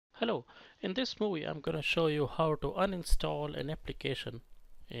Hello, in this movie I'm going to show you how to uninstall an application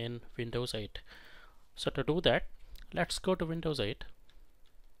in Windows 8. So to do that, let's go to Windows 8.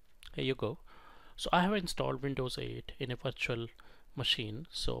 Here you go. So I have installed Windows 8 in a virtual machine,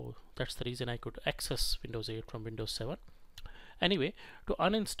 so that's the reason I could access Windows 8 from Windows 7. Anyway, to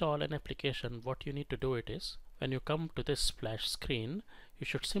uninstall an application, what you need to do it is, when you come to this splash screen, you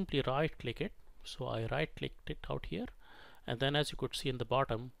should simply right click it. So I right clicked it out here, and then as you could see in the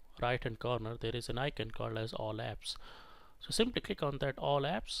bottom right hand corner there is an icon called as all apps. So simply click on that all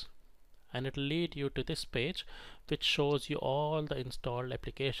apps and it will lead you to this page which shows you all the installed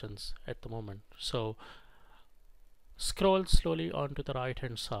applications at the moment. So scroll slowly onto the right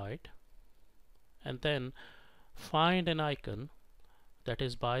hand side and then find an icon that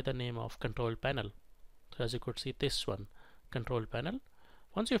is by the name of control panel. So as you could see, this one, control panel.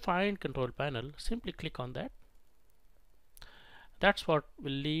 Once you find control panel, simply click on that. That's what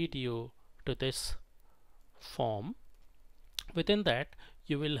will lead you to this form. Within that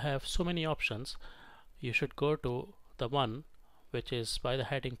you will have so many options. You should go to the one which is by the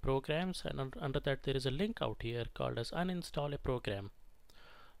heading programs, and under that there is a link out here called as uninstall a program.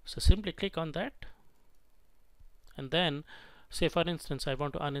 So simply click on that, and then say for instance I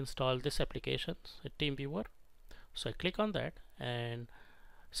want to uninstall this application, a TeamViewer. So I click on that and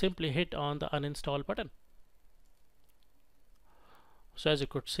simply hit on the uninstall button. So as you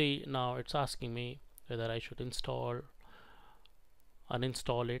could see, now it's asking me whether I should uninstall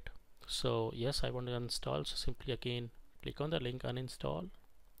it. So yes, I want to uninstall, so simply again click on the link uninstall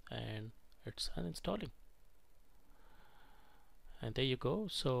and it's uninstalling, and there you go.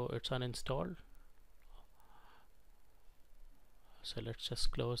 So it's uninstalled. So let's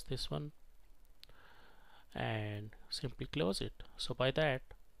just close this one and simply close it. So by that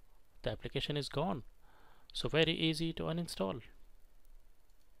the application is gone. So very easy to uninstall.